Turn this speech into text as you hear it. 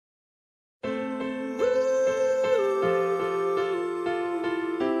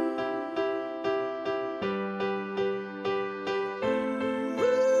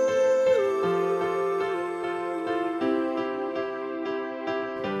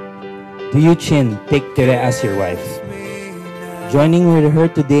Do you, Chin, take Tere as your wife, joining with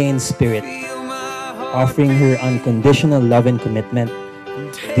her today in spirit, offering her unconditional love and commitment?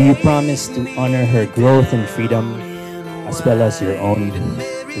 Do you promise to honor her growth and freedom as well as your own,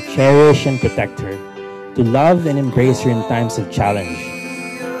 to cherish and protect her, to love and embrace her in times of challenge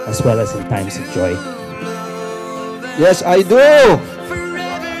as well as in times of joy? Yes, I do!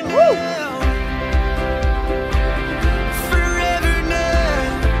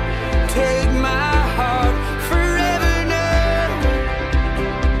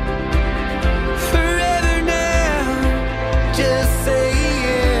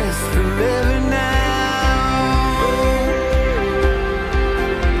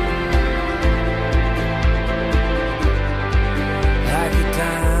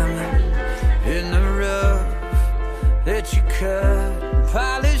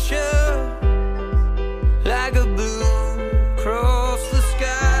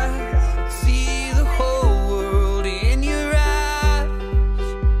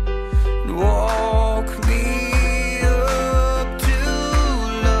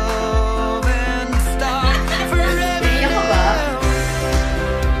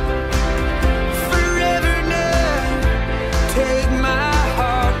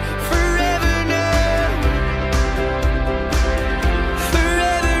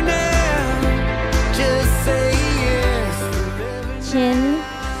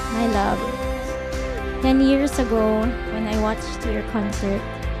 Ago when I watched your concert,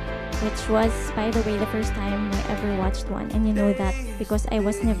 which was, by the way, the first time I ever watched one, and you know that because I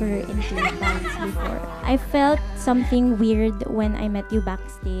was never into bands before. I felt something weird when I met you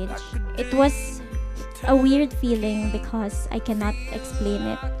backstage. It was a weird feeling because I cannot explain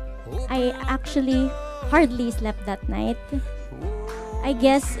it. I actually hardly slept that night. I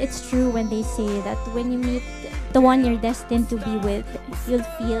guess it's true when they say that when you meet the one you're destined to be with, you'll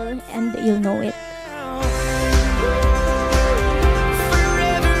feel and you'll know it.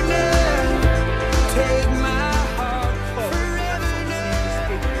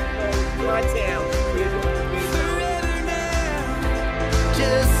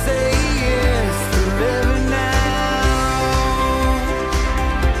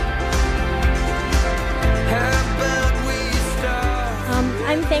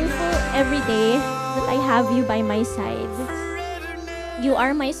 I'm thankful every day that I have you by my side. You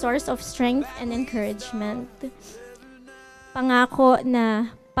are my source of strength and encouragement. Pangako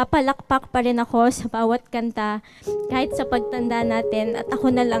na papalakpak pa rin ako sa bawat kanta kahit sa pagtanda natin at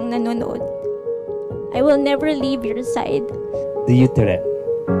ako na lang nanonood. I will never leave your side. Do you, Tere,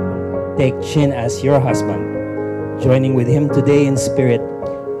 take Chin as your husband, joining with him today in spirit,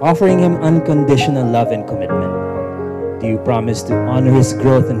 offering him unconditional love and commitment? Do you promise to honor his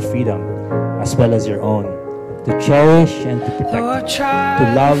growth and freedom as well as your own, to cherish and to protect, to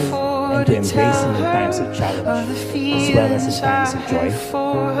love and to embrace him in times of challenge as well as in times of joy?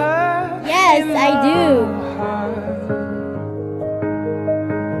 Yes, I do.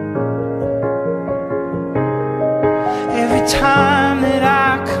 Every time that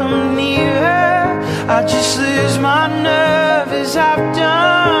I come near her, I just lose my nerve as I've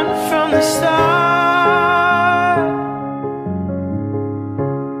done from the start.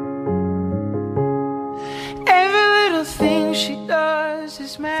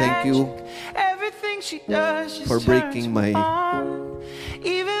 Thank you for breaking my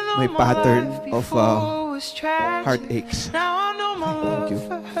pattern of heartaches. Thank you.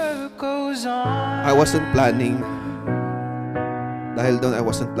 I wasn't planning. Dahil doon, I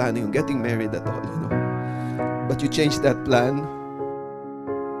wasn't planning on getting married at all, you know. But you changed that plan.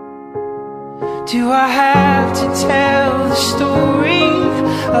 Do I have to tell the story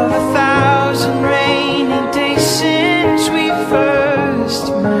of 1,000 rainy days since we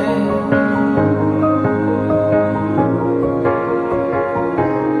first met?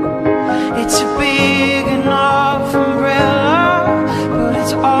 It's a big enough umbrella, but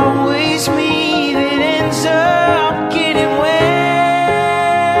it's always me that ends up getting wet.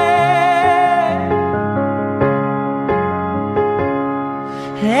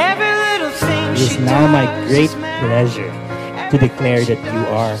 Every little thing it is now my great pleasure to declare that you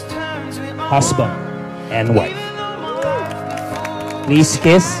are husband and wife. Please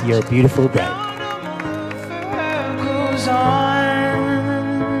kiss your beautiful bride.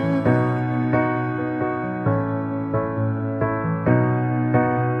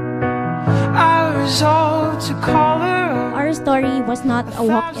 Our story was not a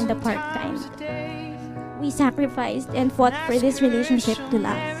walk in the park kind. We sacrificed and fought for this relationship to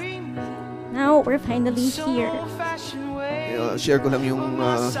last. Now we're finally here. Share ko lang yung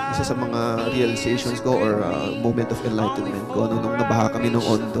isa sa mga realizations ko or moment of enlightenment ko nung nabaha kami ng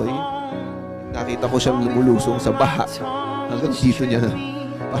Ondoy. Nakita ko siyang lumulusong sa baha. Hanggang dito niya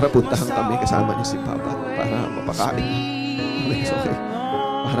para puntahan kami kasama niya si Papa para mapakain. Okay.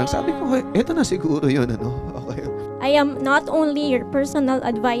 Parang sabi ko, eto na siguro yun, ano? Okay. I am not only your personal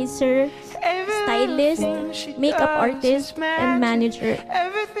advisor, stylist, makeup artist, and manager.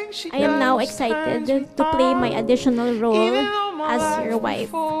 I am now excited to play my additional role as your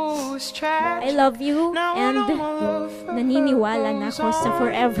wife. I love you and naniniwala na ako sa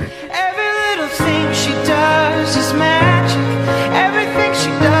forever. Every little thing she does is magic.